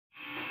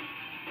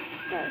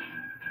Okay.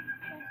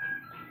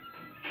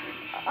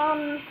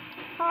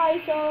 Hi,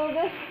 so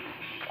this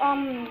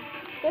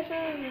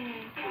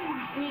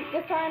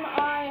time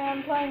I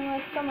am playing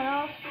with someone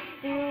else.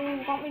 Do you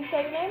want me to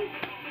say your name?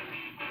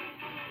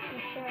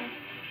 Sure.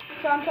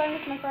 So I'm playing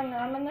with my friend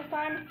Norman this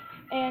time,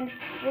 and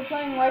we're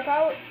playing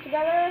Wipeout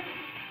together.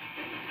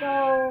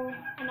 So,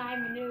 And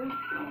I'm a noob.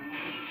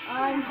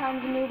 I'm kind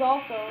of a noob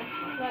also.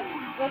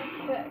 Let's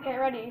get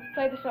ready.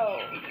 Play the show.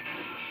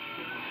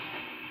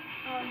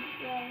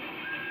 Yeah.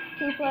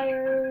 2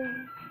 players.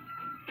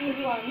 Easy.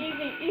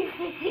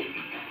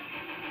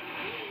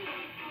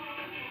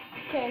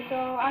 Okay, so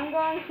I'm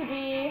gonna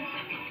be.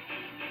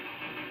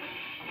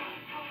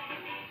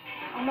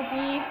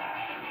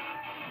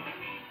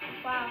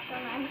 Wow, so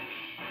nice.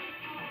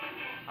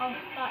 Oh,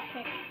 that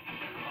kick.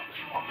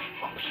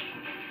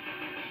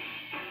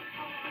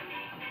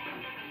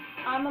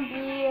 I'm gonna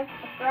be a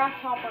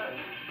grasshopper.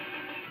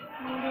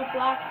 I'm gonna be a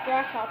black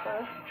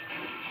grasshopper.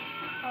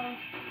 Oh,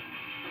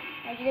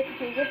 Now you get to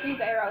choose. Let's use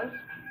arrows.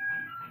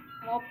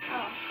 Nope.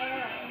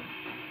 arrow.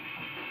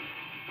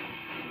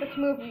 Which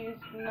move you use?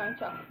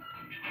 Nunchuck.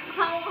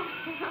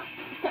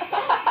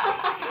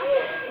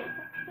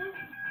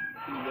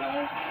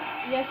 Yes.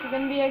 Yes, you're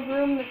gonna be a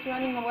groom that's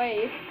running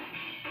away.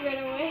 Run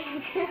away.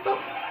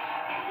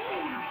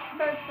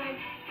 Perfect.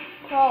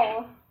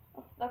 So,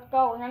 let's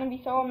go. We're gonna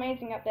be so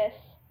amazing at this.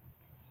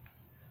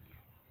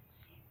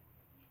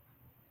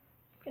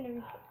 It's gonna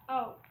be.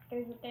 Oh,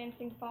 there's a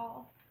dancing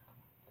ball.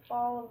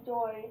 Ball of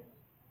joy.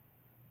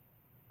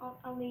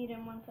 I'll lead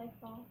him once I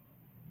fall.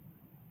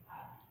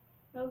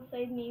 He'll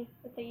save me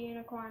with the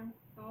unicorn,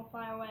 and we'll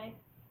fly away.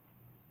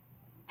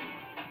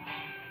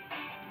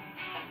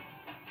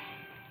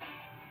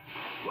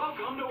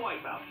 Welcome to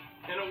Wipeout.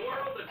 In a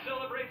world that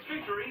celebrates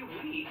victory,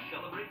 we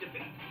celebrate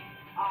defeat.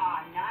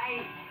 Ah,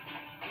 nice.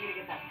 I'm gonna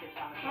get that stitch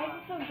on the Why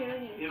is it so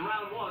dirty? In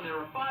round 1, there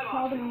are 5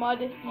 All the options. mud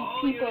eat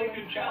All people unique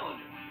and and stuff.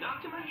 challenging, not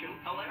to mention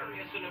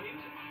hilarious and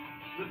amusing.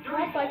 The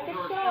dirty Just like balls the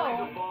are a show.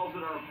 series of balls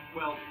that are,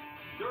 well,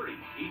 dirty.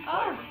 Each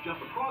player must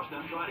jump across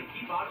them trying to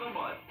keep out of the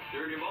mud.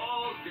 Dirty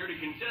balls, dirty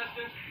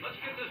contestants. Let's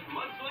get this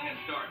mudslinging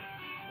started.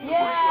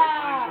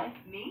 Yeah!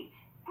 Meet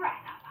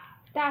Grasshopper.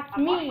 That's A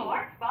me! martial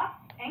arts buff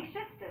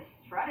anxious to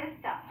strut his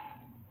stuff.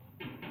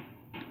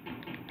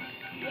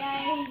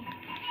 Yay.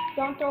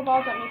 Don't throw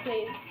balls at me,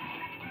 please.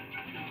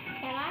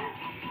 Can I?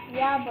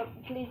 Yeah, but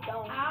please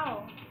don't.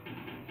 Ow.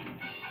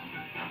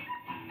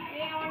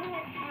 Yeah, I wanna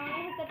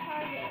hit the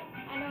target.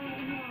 I don't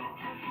even know.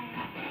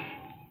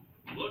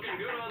 Okay. Looking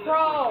good on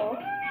Bro!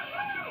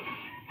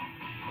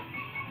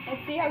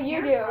 Let's see how you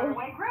Here's do.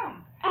 Runaway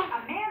Groom. A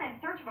man in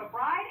search of a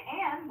bride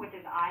and with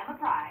his eye on the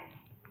prize.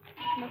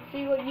 Let's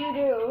see what you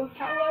do.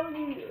 How well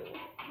you do.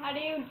 How do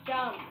you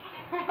jump?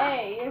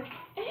 Hey.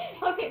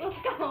 Okay, let's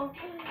go.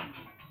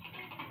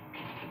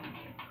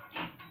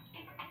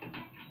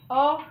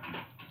 Oh.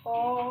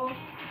 Oh.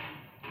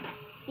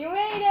 You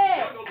made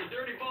it! Juggled the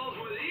dirty balls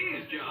with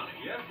ease, Johnny.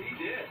 Yes, he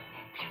did.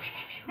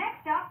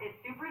 Next up is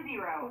Super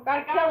Zero.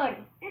 Gotta a guy kill with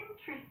him.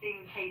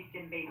 interesting taste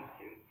in bathing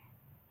suits.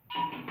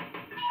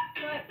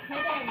 What? Hit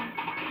him.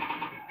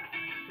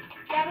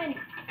 Gavin,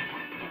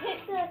 hit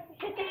the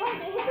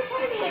target.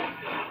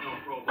 No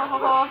problem. Ha ha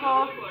ha ha.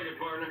 Look like it,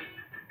 partner.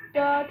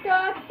 Da da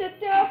da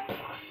da.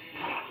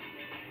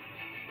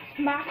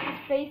 Smack his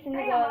face into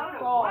Say the hello to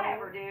ball.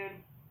 whatever, dude.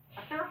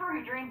 A surfer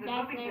who dreams of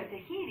Yes, moving to ma'am.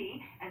 Tahiti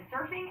and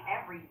surfing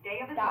every day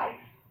of his Die. life.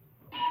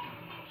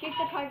 Shoot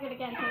the target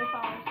again so he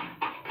falls.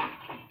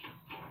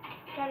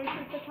 Gotta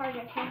shoot the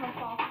target so he'll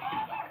fall.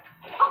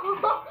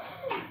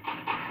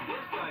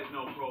 This guy's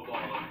no pro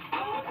baller.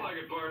 Look like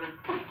it, partner.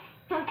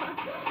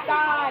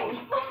 Die.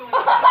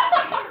 Struggling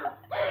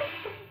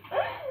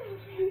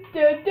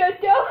Da da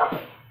da.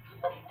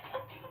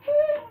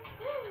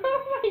 Oh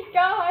my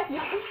god.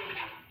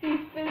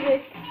 These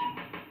physics.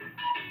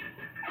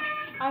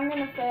 I'm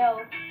gonna fail.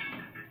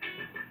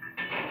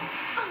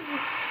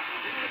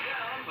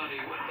 But he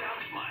went down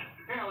smiling.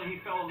 Apparently he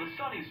fell on the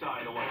sunny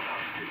side of the Wipeout.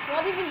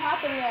 What even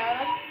happened there?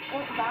 I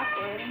went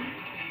backward.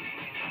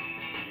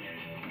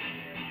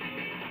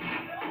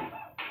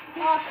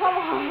 Oh, come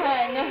on.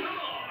 Come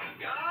on,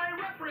 guy,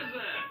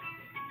 represent.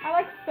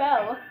 I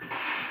fell.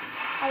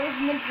 I was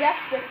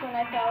majestic when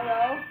I fell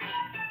though.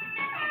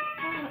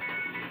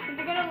 Is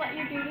it gonna let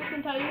you do this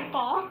until you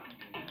fall?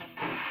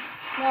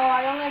 No,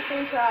 I only have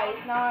 3 tries.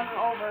 Now I'm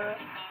over.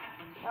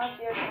 Now it's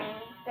your turn.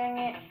 Dang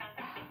it.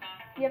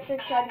 You have to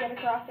try to get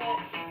across it.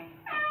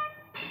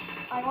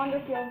 I wonder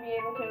if you'll be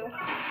able to.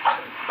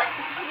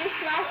 You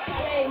smashed my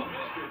face.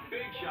 Mr.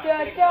 Big Shot Da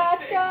takes da a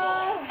big da.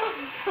 ball.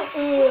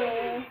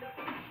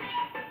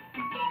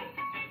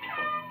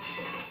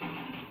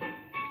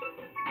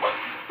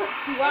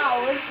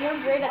 Wow,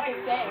 we're great at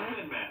this game.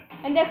 Good man.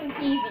 And this is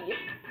easy.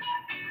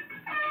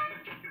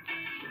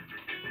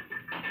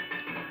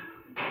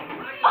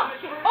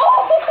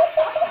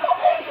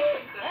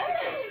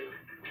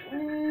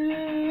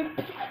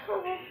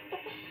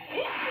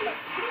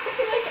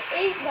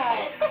 Ate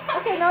that.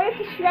 Okay, now we have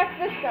to Shrek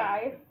this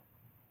guy.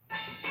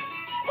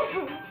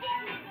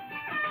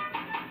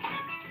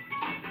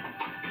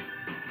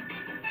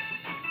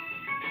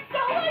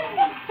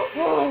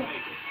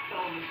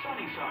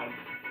 side.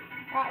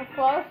 That was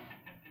close.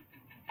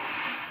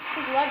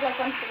 His leg like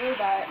went through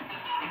that.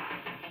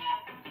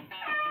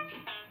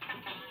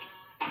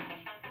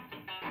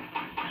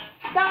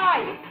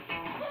 Die!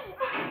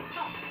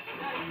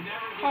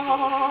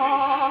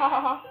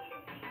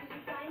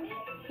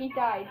 He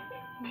died.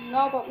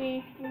 No, but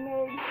we made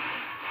it.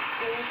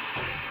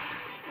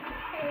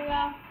 Here we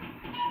go.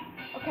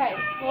 Okay,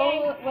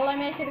 will I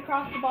make it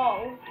across the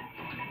balls?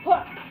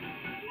 Huh.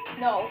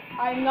 No,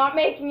 I'm not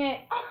making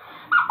it.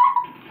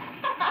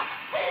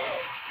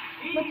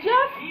 But just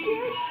Not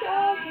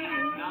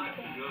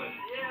keep good.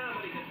 Yeah,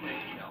 but he gets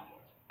making help.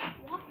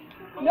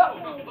 No.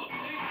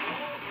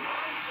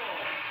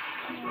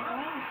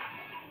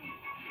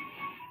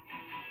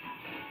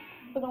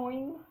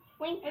 Blowing.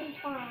 Wink and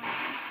fun.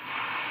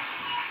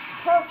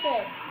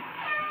 Perfect.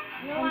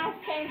 No last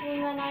chance,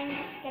 and then I'm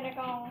just gonna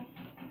go.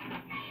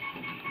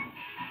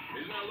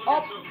 He's not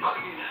looking so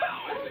cocky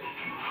now, is he?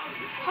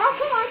 How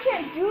come I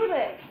can't do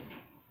this?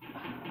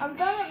 I've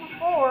done it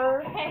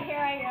before. Okay, here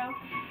I go.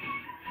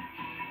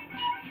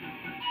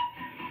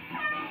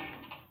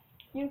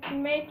 You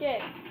can make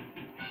it.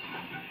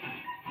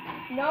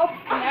 Nope,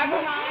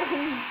 never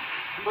mind.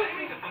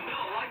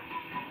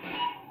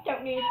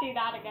 Don't need to do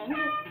that again.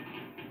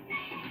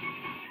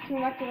 Too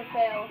much of a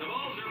fail. The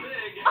balls are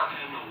big,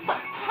 and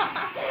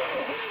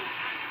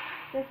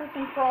This is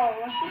control.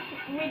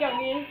 We don't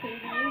need to see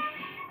these.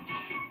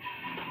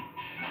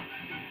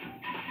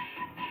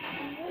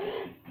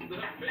 the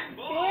big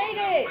balls Wait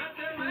have it. met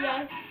their match.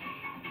 Yes.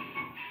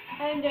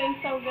 I'm doing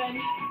so good.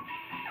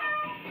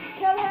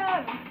 Kill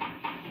him.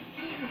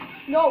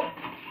 No.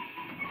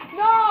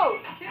 No.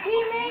 He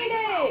made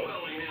it.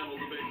 Well, he handled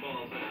the big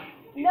balls there.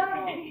 No.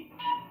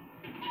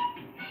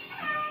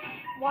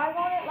 Why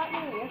won't it let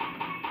me?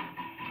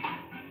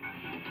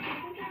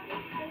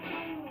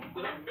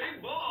 The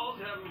big balls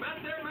have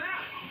met their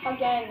match.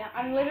 Again,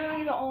 I'm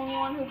literally the only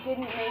one who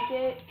didn't make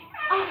it.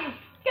 Oh,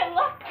 good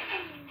luck.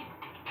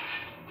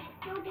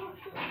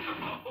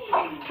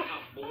 Oh,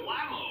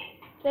 blammo.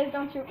 Please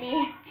don't shoot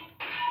me.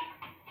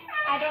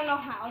 I don't know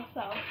how,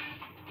 so.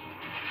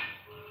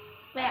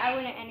 But I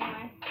wouldn't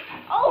anyway.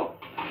 Oh!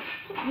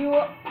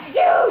 You,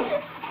 dude.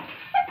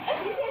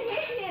 You can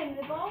hit him.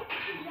 The ball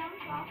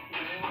jumps off the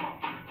wall.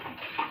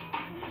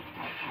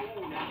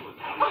 Oh, that was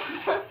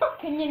out.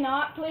 Can you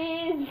not,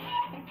 please?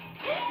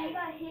 He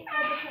got hit by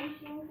the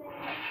punching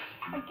there.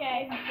 Okay.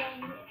 And then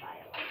hit by a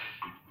light.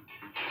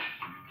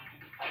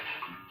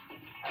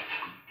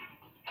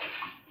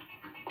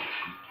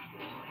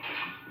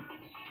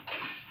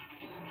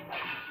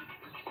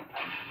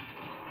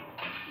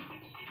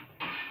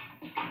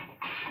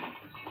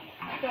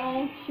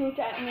 Don't shoot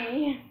at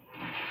me.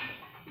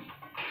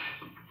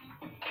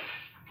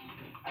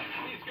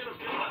 He's gonna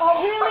feel that.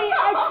 Oh, really? I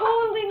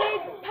totally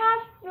made it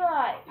past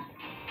that.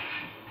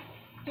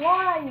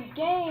 Why?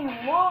 Game,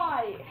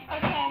 why?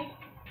 Okay.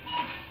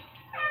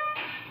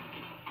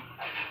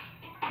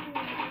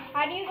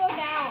 How do you go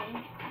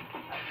down?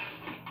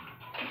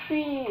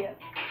 B.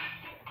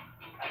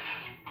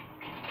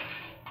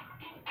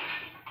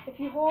 If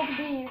you hold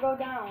B, you go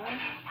down.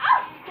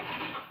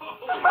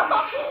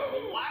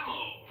 Blammo.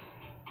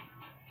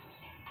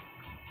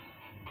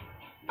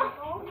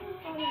 Those are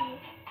funny.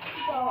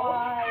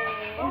 Why?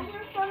 Those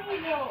are funny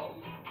rolls.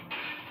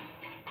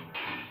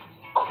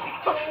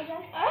 Does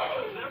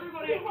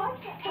everybody... Watch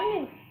that.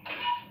 Wait.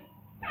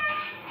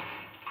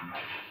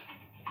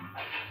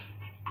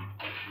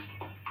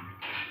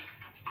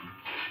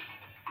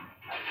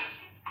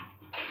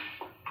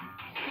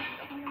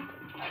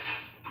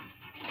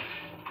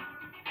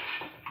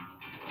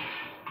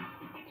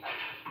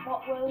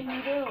 What will he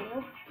do?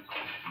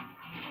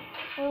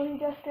 Will he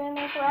just stand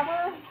there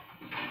forever?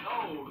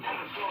 Oh,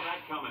 never saw that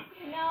coming.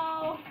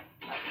 No.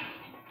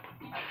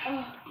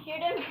 Ugh.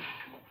 Shoot him.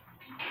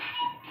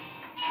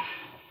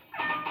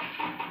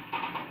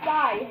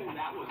 Die.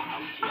 That was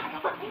out.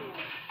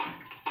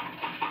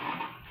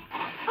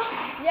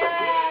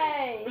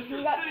 Yay! He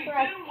got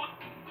stressed.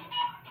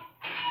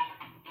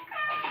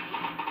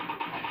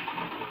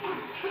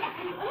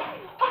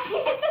 Oh, he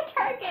hit the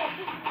target.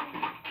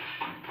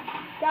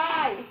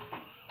 Die.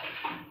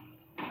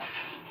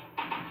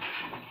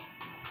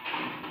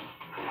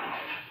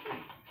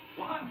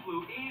 One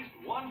flew east,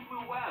 one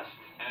flew west,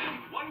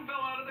 and one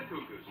fell out of the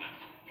cuckoo's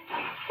nest.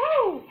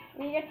 Woo!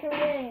 We get to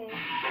win.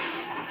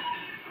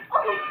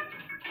 Oh.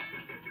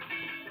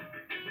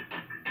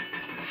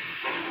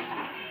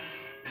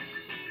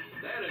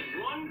 That is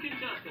one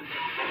contestant.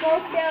 Go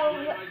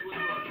skills. Guys with the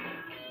run.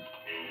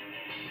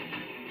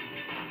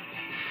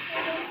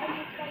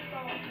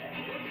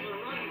 What's the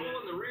run bull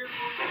in the rear view?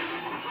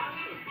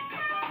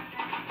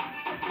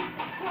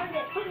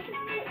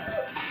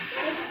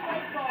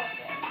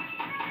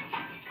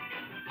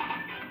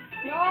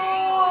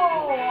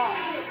 No!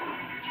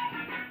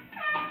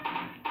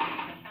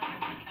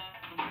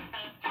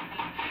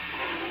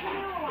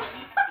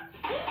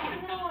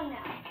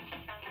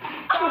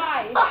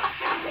 Die.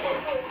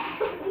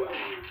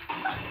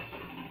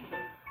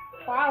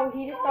 Wow,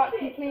 he just got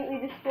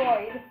completely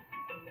destroyed.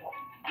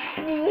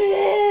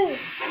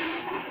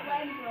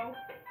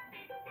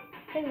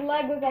 His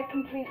leg was like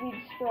completely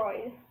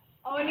destroyed.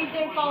 Oh, and he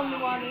did fall in the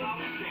water.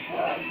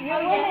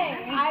 You're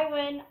winning. I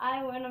win.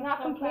 I'm Not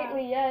so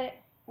completely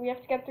yet. We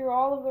have to get through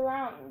all of the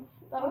rounds.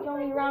 That was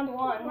only round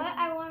proud. 1. What?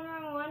 I won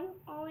round 1?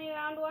 Only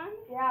round 1?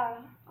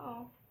 Yeah.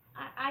 Oh.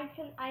 I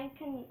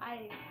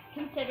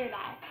consider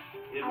that.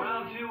 In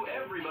round 2,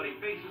 everybody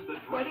faces the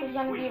This dreaded is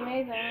gonna be sweeper.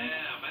 amazing.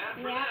 Yeah, bad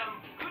for Yeah.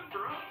 them, good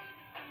for us.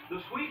 The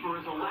sweeper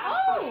is a last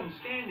Oh! person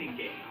standing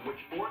game in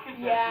which 4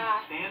 contestants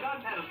Yeah. stand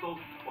on pedestals.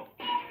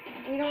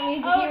 We don't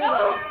need to Oh hear no!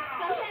 this.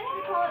 Sometimes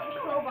we call it the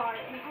crowbar,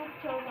 and it has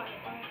toes on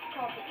it, and it's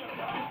called the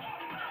crowbar.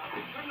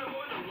 They couldn't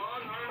avoid a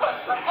long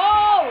arm.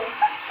 Oh!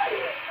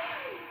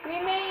 We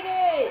made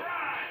it!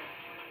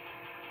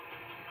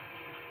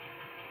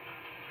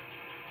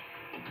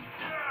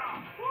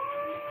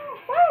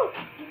 Woo!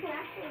 You can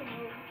actually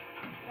move.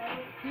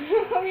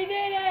 Right? We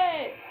did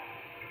it!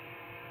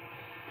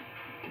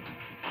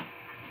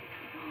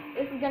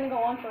 This is gonna go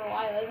on for a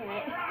while, isn't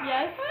it?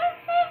 Yes.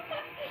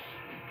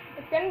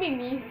 It's gonna be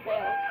me who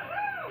fails.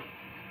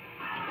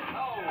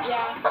 Oh,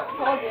 Yeah,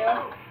 told you.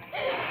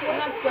 We're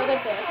not good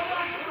at this.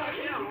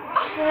 yeah,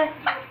 right.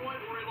 To the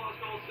point where he lost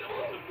all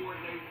semblance of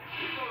coordination.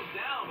 He goes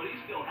down, but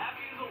he's still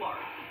happy as a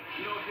lark.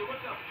 You know, if you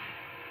look up.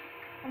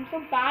 I'm so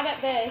bad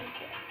at this.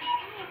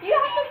 You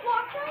have to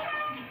block her?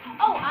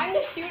 Oh, I'm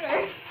the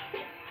shooter.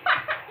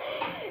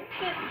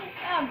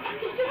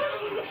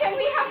 Can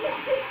we have the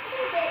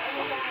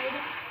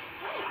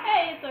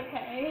Hey, it's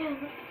okay.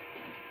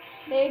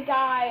 They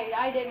died.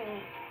 I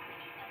didn't.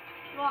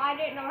 Well, I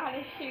didn't know how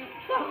to shoot,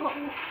 so.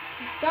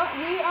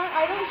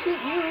 I don't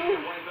shoot you.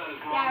 Wipeout is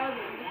wrong. Yeah, I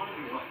wasn't. You want to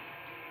be right.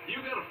 You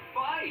gotta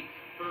fight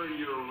for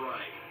your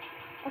right.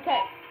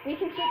 Okay, we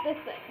can shoot this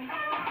thing.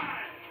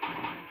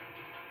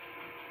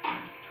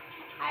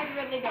 I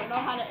really don't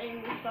know how to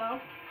aim this though.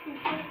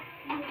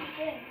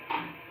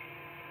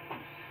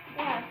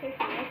 Yeah,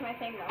 seriously, that's my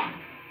thing though.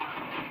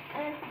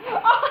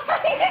 Oh,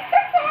 I just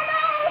took someone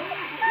out!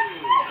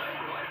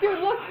 Dude,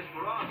 look. Nice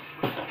for us.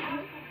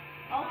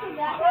 Also,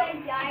 that guy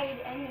died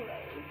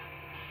anyways.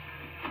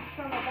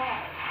 From a ball.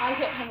 I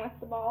hit him with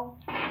the ball.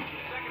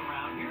 Second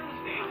round, here are the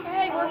standings.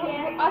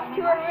 Hey, us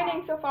two are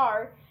winning so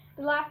far.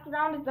 The last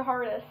round is the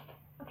hardest.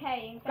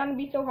 Okay, It's gonna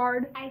be so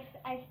hard. I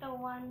still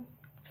won.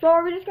 So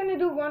are we just gonna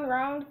do one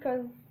round,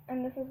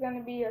 and this is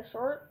gonna be a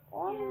short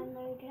one? And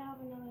then we can have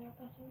another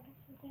episode or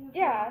something. if we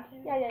Yeah. want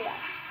to.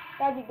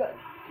 That'd be good.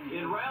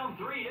 In round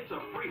 3, it's a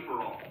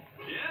free-for-all.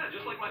 Yeah,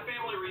 just like my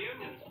family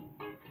reunions.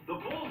 The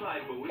bullseye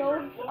buoys are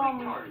Those,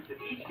 floating targets that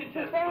each The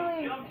contestant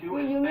family must jump to and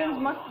reunions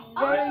balance must on.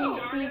 very Press the be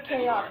target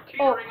and you are chaotic.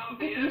 Oh, teetering off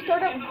the you edge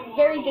start into out the water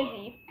very below.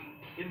 dizzy.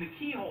 In the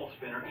keyhole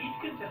spinner, each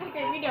contestant.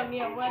 Okay, we don't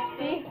need a what.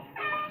 See?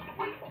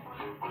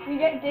 We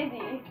get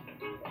dizzy.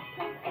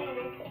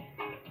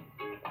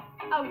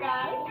 Oh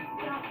gosh.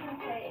 Not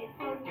Sensei, it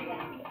slows you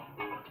down.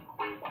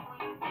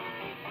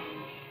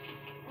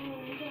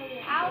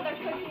 Ow, they're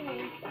pushing me.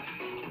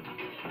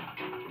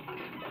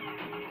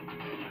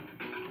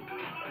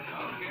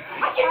 Okay.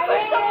 I just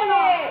pushed someone made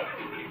off.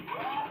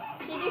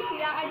 it! Did you see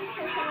that? I just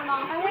pushed someone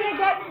off. I'm gonna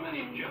get.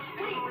 Just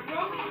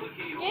recover from the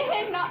keyhole. Get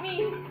him, not me.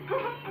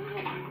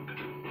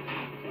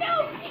 No!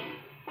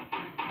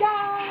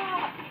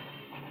 Stop!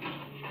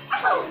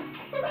 Ow!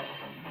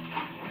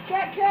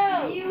 Get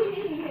killed! You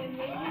hit him,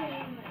 maybe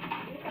him.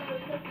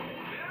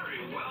 Very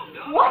well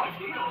done. What?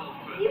 Keyhole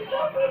spinner. You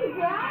fell through the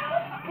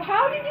ground?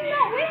 How did you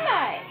not win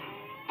that?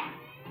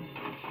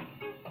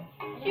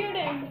 Shoot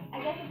him. I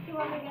guess it's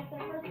whoever gets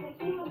there first, but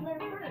he was there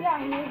first. Yeah,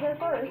 he was there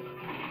first.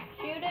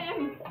 Shoot him.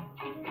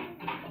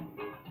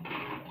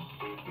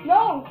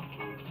 No!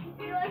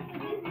 He likes the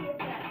dizzy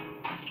effect.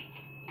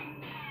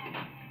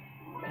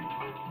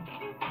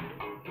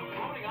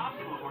 Floating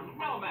obstacles were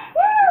no match.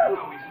 Woo! Here's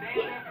how we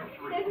stand after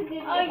 3. There's a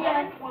dizzy Oh,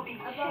 yes. effect. Will be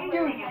Dude,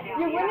 chasing it down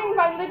you're the winning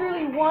by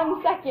literally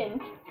 1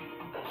 second.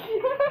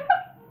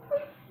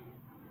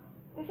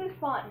 This is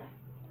fun.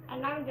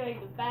 And I'm doing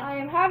the best. I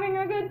am having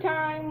a good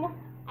time.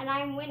 And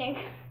I'm winning.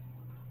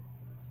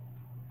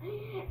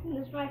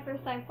 This is my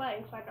first time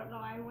playing, so I don't know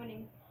why I'm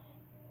winning.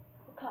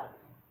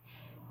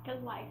 Because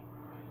Life.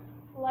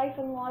 life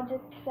and logic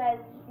says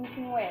you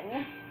can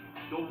win.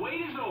 The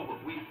wait is over.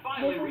 We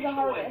finally This is reached the the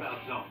hardest.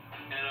 wipeout zone.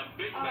 And a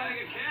big bag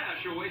of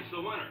cash awaits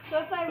the winner. So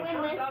if I The win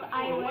first this, obstacle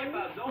I in the win.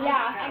 wipeout zone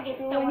Yeah, is I the get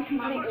castle. so much Not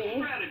money. much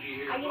completely. strategy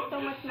here, I get folks. so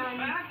Just much sit money.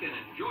 back and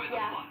enjoy the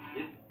Yeah. fun.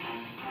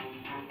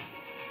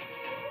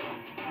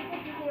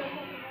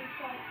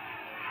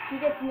 You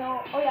get to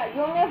know. Oh yeah,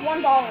 you only have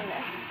 1 ball in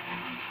this.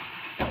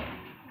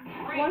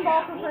 Great One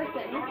ball job. per We'll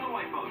person. start the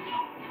wipeout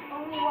zone.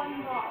 Only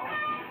 1 ball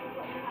is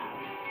what you have.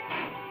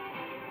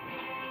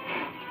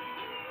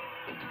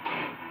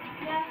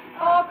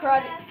 Oh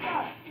crud. Mess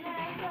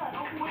up.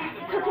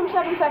 Took him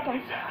 7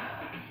 seconds. You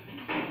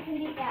can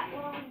beat that.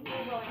 Well,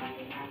 you're going to.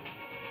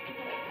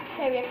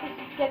 Okay, we have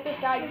to get this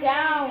guy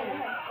down.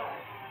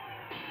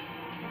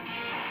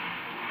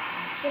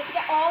 We have to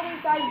get all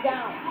these guys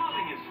down.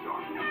 Loving his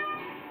start.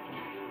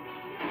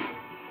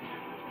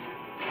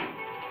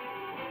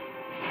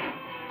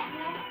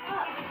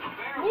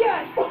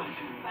 Yes! Coming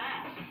too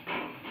fast.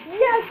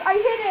 Yes, I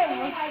hit him.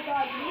 Oh my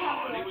god, you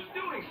have And he to. was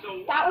doing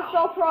so well. That was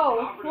so pro.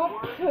 Operative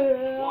Whoops.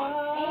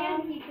 word,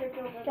 And he tripped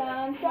over the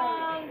Dun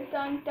dun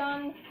dun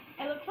dun.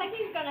 It looks like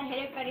he's gonna hit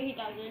it, but he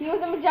doesn't. He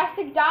was a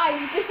majestic dive.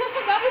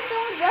 That is so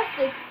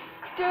majestic.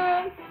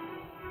 Dun.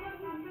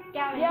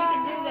 Gavin, Yeah. you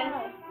can do this.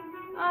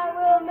 I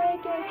will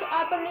make it.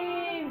 I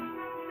believe.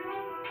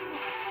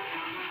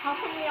 How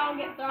come we all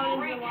get thrown into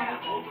Great the water?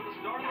 catch over the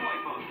start of the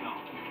Wipeout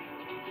zone.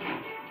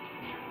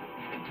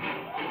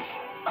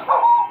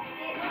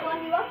 It flung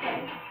you up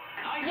there.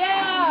 Nice.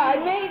 Yeah, I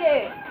made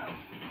it.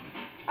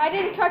 I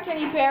didn't touch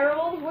any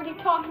barrels. What are you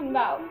talking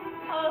about?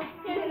 Oh,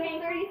 Here's here's me.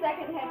 me.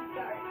 30-second head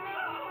start.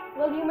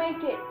 Will you make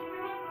it?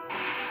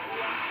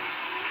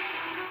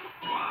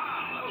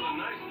 Wow, that was a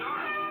nice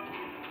start.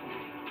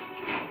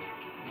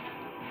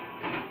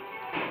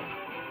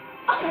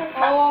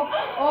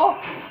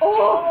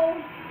 Oh.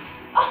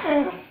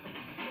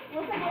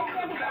 Looks like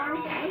instead of his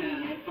arms, he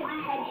used his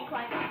head to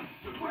climb up.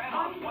 The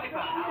grandma's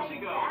Wipeout. How's he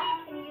go?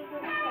 And he used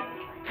his head to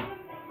climb up.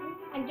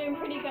 I'm doing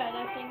pretty good,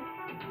 I think.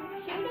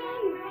 Shoot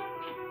him!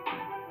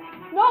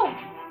 No.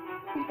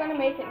 He's gonna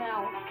make it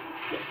now.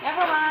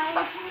 Never mind.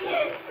 Oh,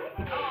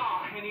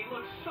 and he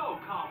looks so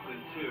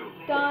confident too.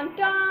 Dun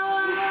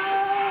dun.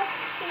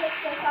 He looks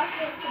so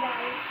confident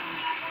today.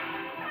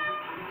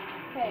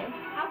 Okay.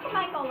 How come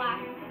I go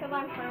last? Because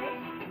I'm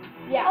first?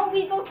 Yeah. Oh,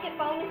 we both get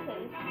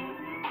bonuses.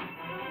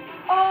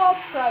 Oh,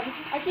 crud.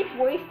 I keep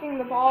wasting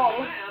the ball.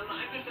 Man,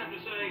 I just have to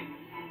say,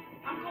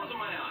 I'm closing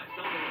my eyes.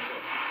 Tell me what's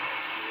up.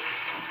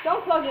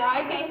 Don't close your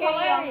eyes. Okay, It's here you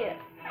go. hilarious.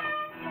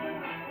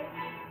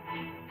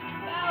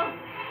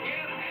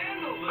 Can't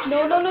handle this.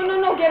 No.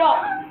 Get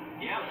up.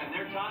 Yeah, and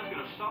their time's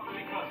gonna suffer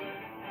because of it.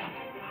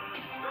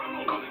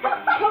 Struggle with it.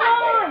 Come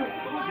on.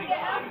 Losing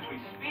time as we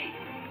speak.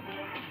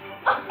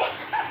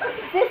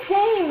 This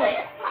game. Still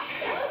got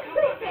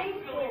that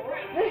silly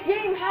grip. This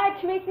game had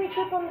to make me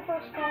trip on the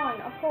first spawn,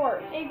 of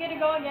course. Are you gonna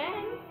go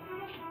again?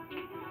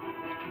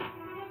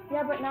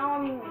 Yeah, but now I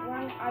lose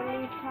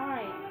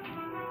time.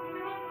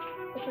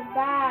 This is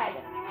bad.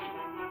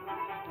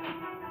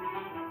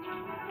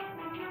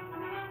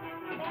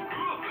 Good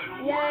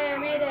Yay, I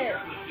work. made it. You're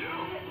the dude.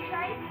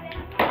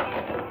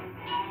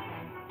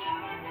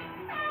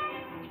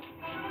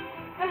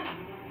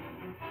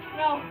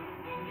 No.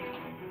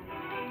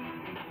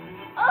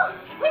 Oh,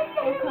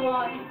 come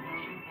on.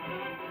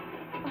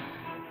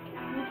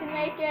 You can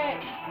make it.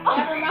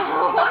 Never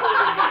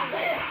mind.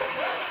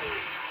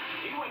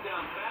 He went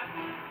down fat.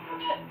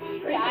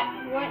 Fat.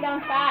 You went down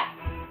fat.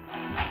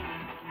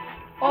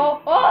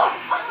 Oh.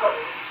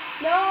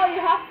 No, you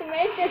have to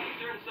make it.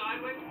 Turn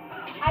sideways.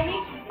 I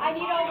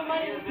need all the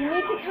money. You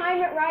need to time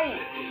it right. It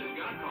is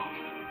gonna cost.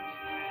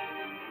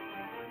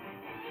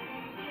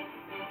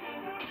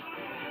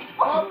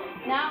 Well,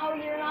 now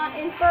you're not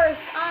in first.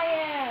 I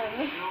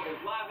am. You know,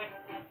 it's laughing.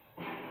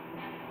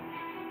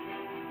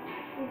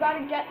 We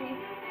gotta get these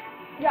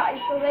guys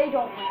so they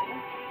don't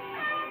win.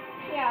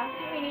 Yeah,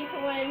 we need to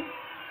win.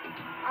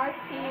 Our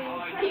team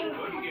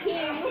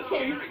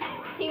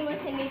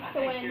Listen needs to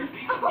win.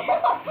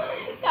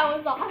 That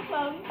was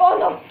awesome. Oh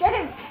no, get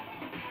him!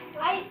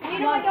 I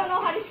don't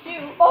know how to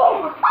shoot.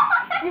 Oh,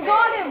 you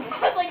got him! I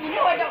was like,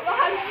 I don't know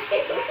how to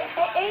shoot.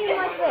 Aim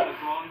like this.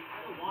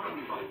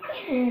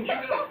 You're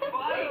gonna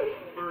fight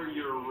for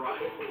your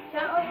right.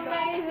 That was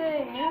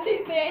amazing.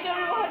 Seriously, I don't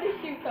know how to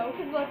shoot though,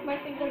 because look,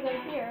 my finger's right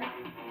here.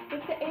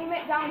 Just to aim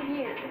it down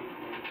here.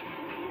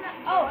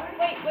 Oh,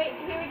 wait,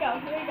 here we go.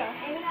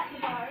 Aim it at the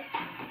bar.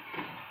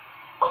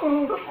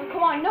 Oh,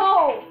 come on,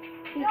 no!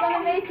 He's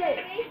gonna make it.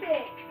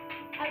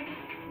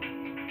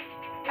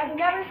 I've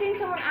never seen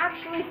someone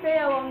actually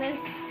fail on this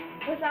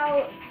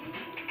without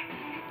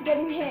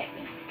getting hit.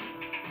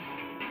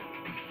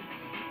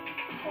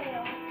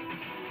 Fail.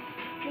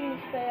 Please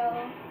fail,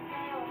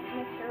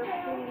 Mr.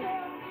 Please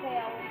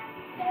fail.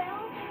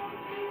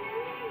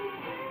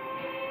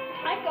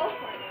 I'd go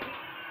for it.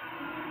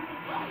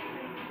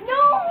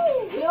 No!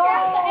 He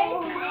grabbed the egg. Well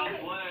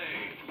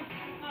played.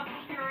 Not so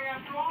scary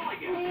after all, I We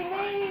guess.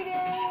 made it!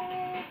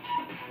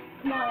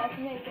 Come on, let's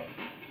make it.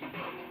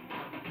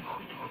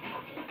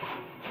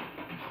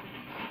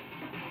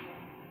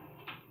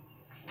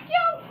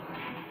 Jump!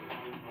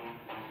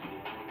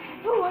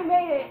 Oh, I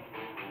made it.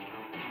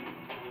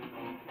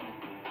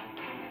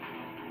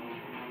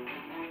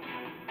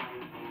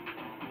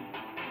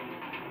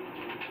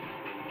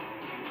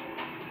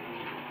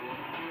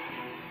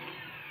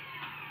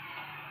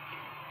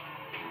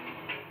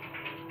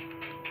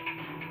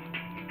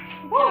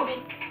 Gavin.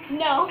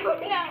 No.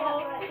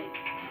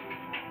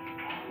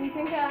 You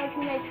think that I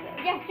can make this?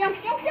 Yes, jump.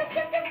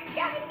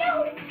 Gavin,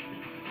 no.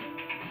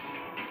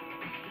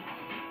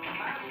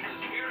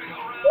 Fastest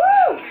merry-go-round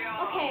Woo! in the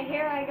Okay,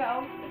 here I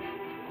go.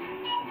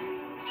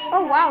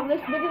 Oh wow, this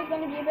video is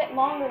going to be a bit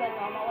longer than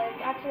normal. It's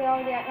actually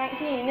already at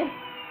 19.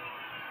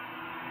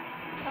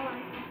 Come on.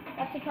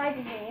 That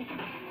surprises me.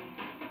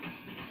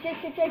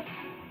 Shake. Take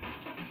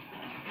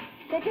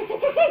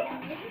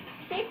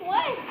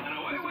what? And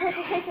away You're we supposed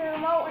go. to take your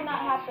remote and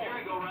that happens.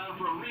 Merry-go-round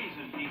for a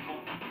reason, people.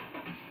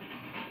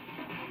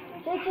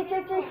 Shake.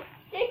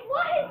 Take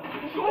what?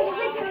 You're supposed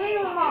to take the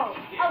lead remote.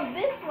 Oh,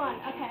 this one.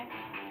 Okay.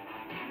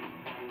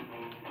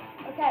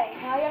 Okay,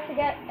 now you have to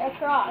get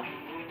across.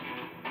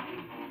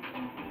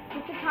 You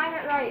have to time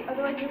it right,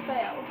 otherwise you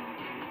fail.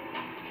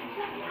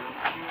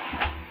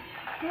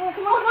 No,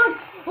 come on, come on!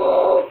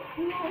 Oh!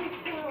 He ain't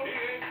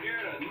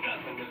scared of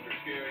nothing, Mr.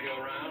 Scary Go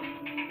Round.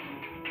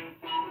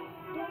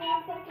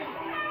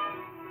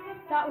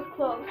 That was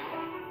close.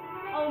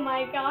 Oh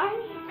my gosh.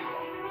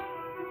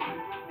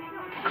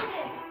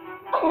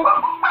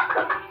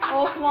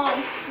 Oh, come on.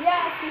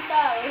 Yes, he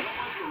fell.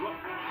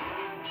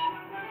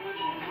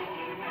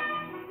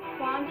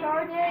 Come on,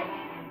 charge it.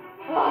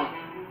 Ugh.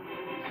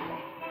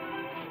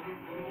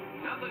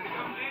 Nothing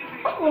comes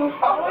easy.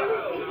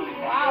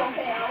 Wow.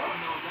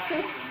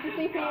 The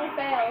CPU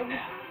failed.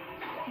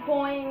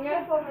 Boing.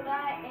 Jump over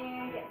that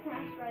and get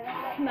smashed by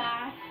that.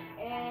 Smash.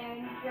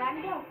 And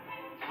drag it out.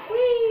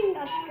 Whee!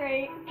 That's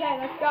great. Okay,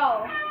 let's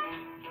go.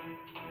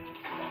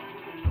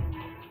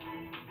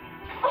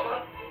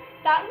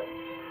 That.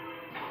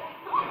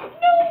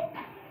 No!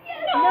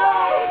 No!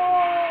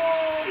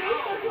 You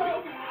were so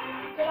close.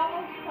 It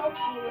almost helped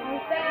you. I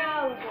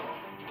failed.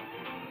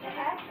 It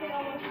actually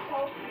almost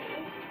helped you.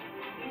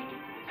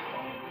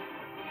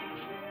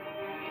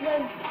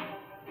 Yes.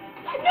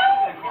 No!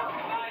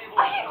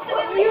 I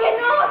accidentally hit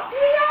knocked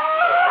me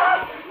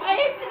off! I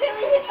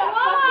accidentally hit that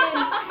button.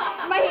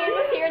 My hand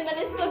was here and then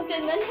it slipped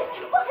in, then hit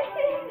the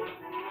button.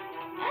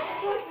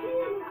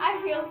 I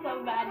feel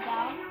so bad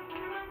now.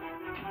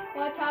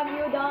 What have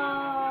you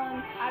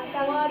done? I've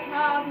done. What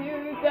have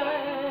you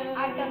done?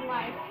 I've done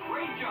life.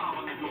 Great job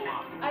on the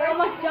go-up. I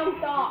almost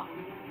jumped off.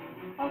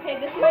 Okay,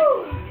 this is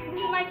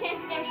my chance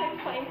to get first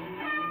place.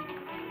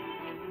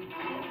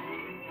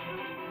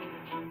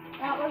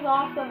 That was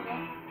awesome.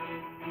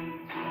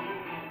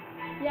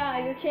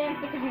 Yeah, your chance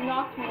because you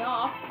knocked me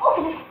off.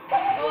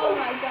 Oh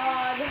my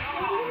god.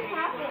 What didn't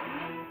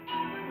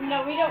happen?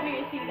 No, we don't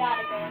need to see that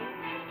again.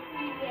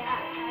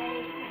 Yeah,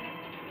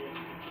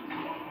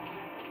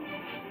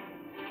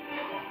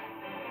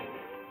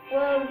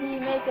 Will he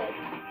make it?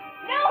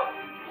 No!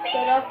 Please!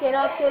 Get up, get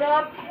up, get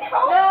up.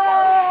 No!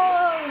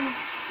 No!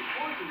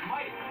 Voice is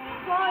mighty.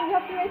 Come on, you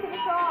have to make it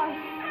across.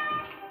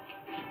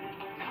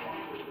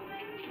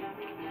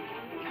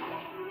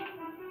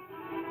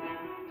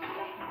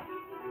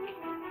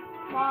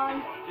 Come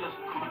on. Just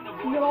couldn't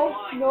avoid No, the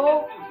flying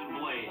no. distance and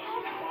blaze.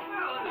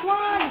 Come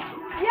on.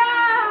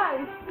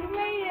 Yeah! You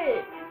made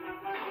it.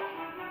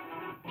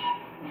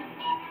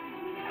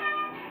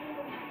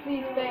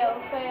 Please fail,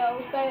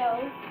 fail,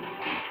 fail.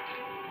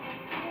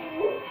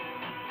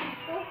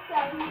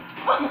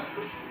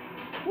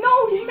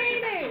 No, he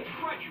made it!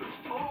 Treacherous,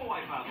 total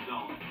wipeout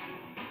zone.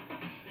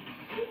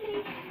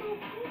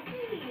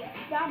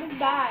 That is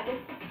bad.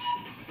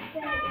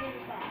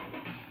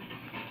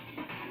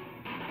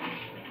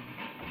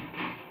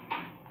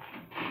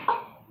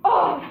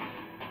 Oh!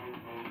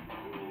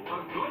 A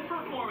good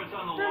performance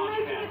on the They're launch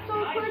making pad. it so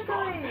Nice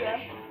strong quickly.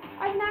 finish.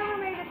 I've never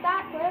made it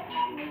that quick.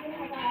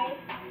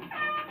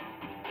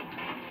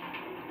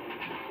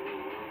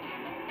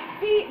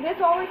 See, this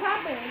always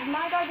happens.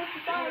 My guy just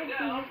decides he's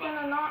just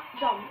gonna not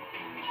jump.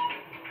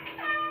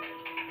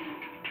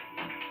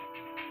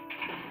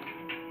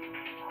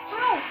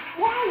 How?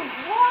 Why?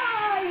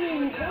 Why?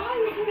 Why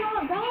is he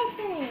not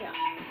bouncing?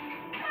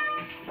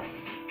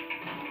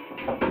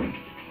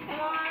 Come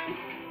on.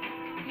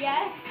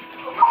 Yes.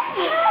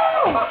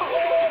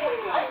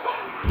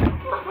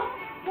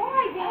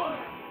 Why, game?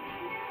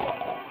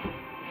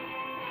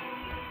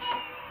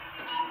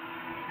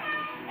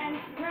 And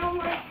now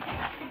my.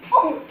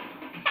 Oh!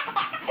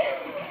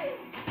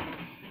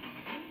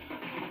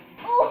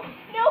 Oh,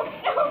 no,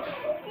 no,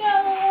 no.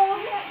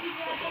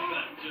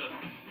 Just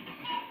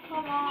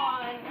Come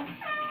on.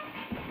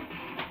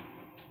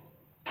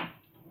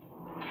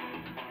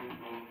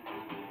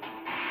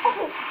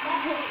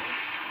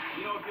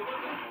 You know, if you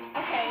look at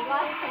Okay,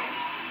 last chance.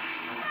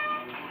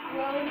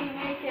 Will he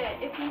make it?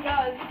 If he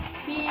does,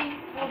 he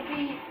will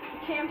be the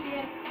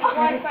champion of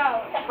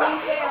Wipeout. He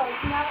failed.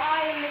 Now I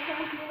am the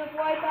champion of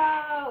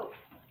Wipeout.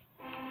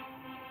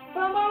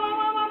 Bum, bum, bum,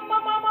 bum,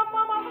 bum, bum, bum,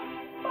 bum, bum.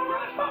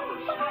 Grasshopper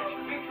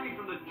snatched victory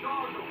from the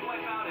jaws of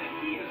Wipeout, and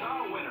he is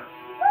our winner.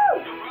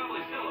 Woo! You'll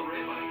probably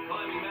celebrate by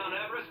climbing Mount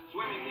Everest,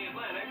 swimming the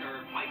Atlantic,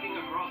 or hiking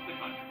across the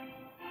country.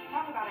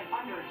 Talk about an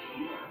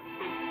underachiever.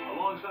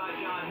 Alongside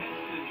John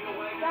Henson and Joe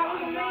Wagner, That was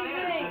I'm John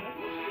amazing.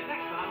 Anderson. We'll see you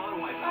next time on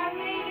Wipeout. I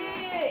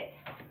made it!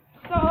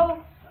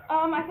 So,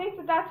 I think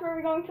that's where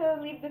we're going to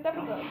leave this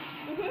episode.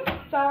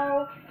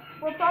 So,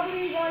 we're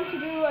probably going to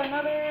do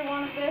another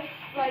one of this,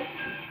 like,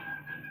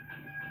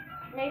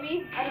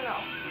 maybe? I don't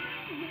know.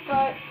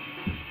 But,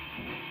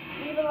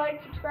 leave a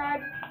like, subscribe,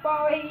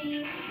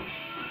 bye!